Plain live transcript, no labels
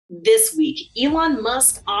This week, Elon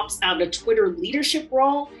Musk opts out of Twitter leadership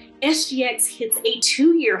role, SGX hits a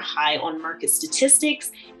 2-year high on market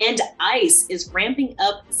statistics, and ICE is ramping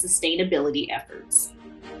up sustainability efforts.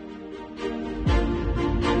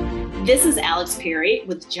 This is Alex Perry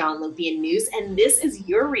with John Lothian News, and this is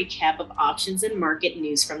your recap of options and market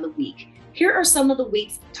news from the week. Here are some of the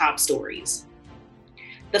week's top stories.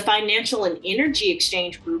 The Financial and Energy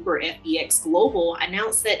Exchange Group, or FEX Global,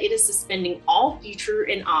 announced that it is suspending all future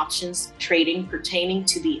and options trading pertaining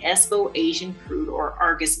to the ESPO Asian Crude, or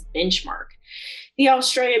Argus, benchmark. The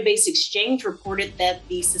Australia-based exchange reported that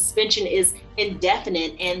the suspension is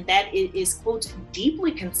indefinite and that it is, quote,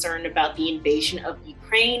 deeply concerned about the invasion of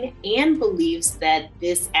Ukraine and believes that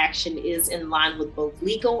this action is in line with both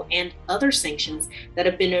legal and other sanctions that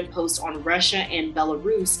have been imposed on Russia and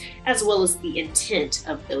Belarus, as well as the intent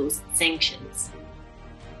of those sanctions.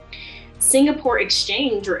 Singapore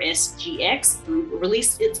Exchange, or SGX Group,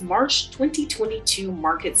 released its March 2022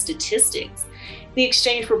 market statistics. The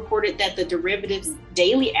exchange reported that the derivatives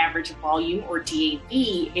daily average volume, or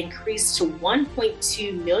DAV, increased to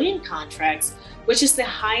 1.2 million contracts, which is the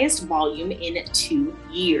highest volume in 2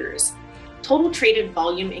 years. Total traded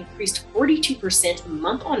volume increased 42%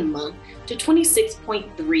 month on month to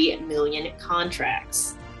 26.3 million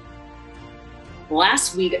contracts.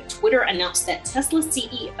 Last week, Twitter announced that Tesla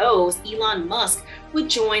CEO Elon Musk would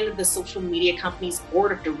join the social media company's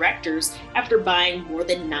board of directors after buying more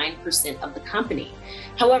than 9% of the company.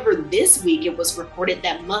 However, this week it was reported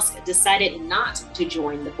that Musk decided not to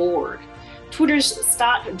join the board. Twitter's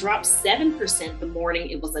stock dropped 7% the morning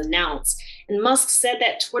it was announced, and Musk said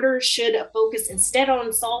that Twitter should focus instead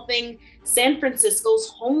on solving San Francisco's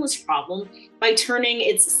homeless problem by turning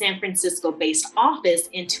its San Francisco-based office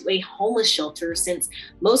into a homeless shelter since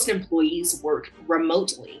most employees work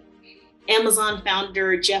remotely. Amazon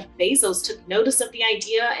founder Jeff Bezos took notice of the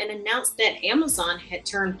idea and announced that Amazon had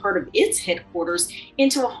turned part of its headquarters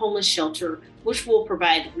into a homeless shelter, which will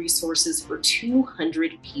provide resources for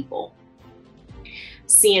 200 people.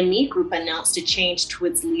 CME Group announced a change to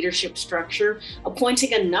its leadership structure,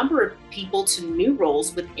 appointing a number of people to new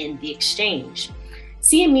roles within the exchange.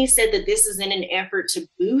 CME said that this is in an effort to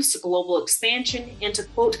boost global expansion and to,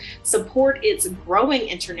 quote, support its growing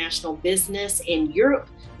international business in Europe,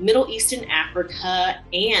 Middle East and Africa,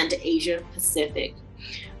 and Asia Pacific.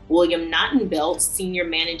 William Knottenbelt, Senior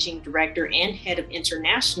Managing Director and Head of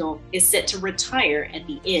International, is set to retire at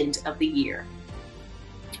the end of the year.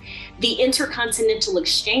 The Intercontinental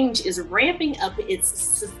Exchange is ramping up its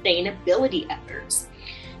sustainability efforts.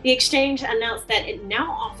 The exchange announced that it now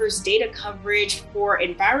offers data coverage for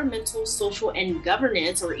environmental, social, and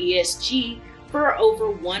governance, or ESG, for over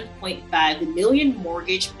 1.5 million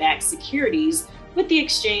mortgage-backed securities, with the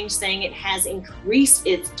exchange saying it has increased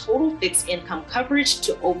its total fixed income coverage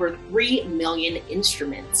to over 3 million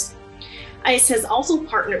instruments. ICE has also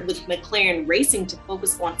partnered with McLaren Racing to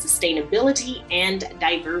focus on sustainability and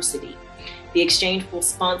diversity. The exchange will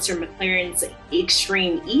sponsor McLaren's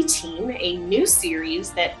Extreme E-Team, a new series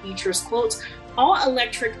that features, quote,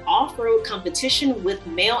 all-electric off-road competition with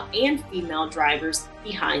male and female drivers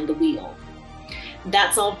behind the wheel.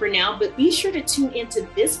 That's all for now, but be sure to tune into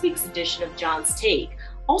this week's edition of John's Take.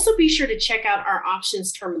 Also be sure to check out our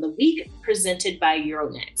Options Term of the Week presented by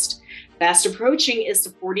Euronext. Fast approaching is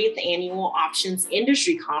the 40th Annual Options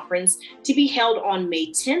Industry Conference to be held on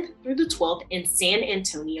May 10th through the 12th in San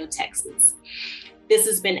Antonio, Texas. This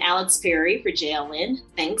has been Alex Perry for JLN.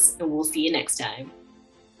 Thanks, and we'll see you next time.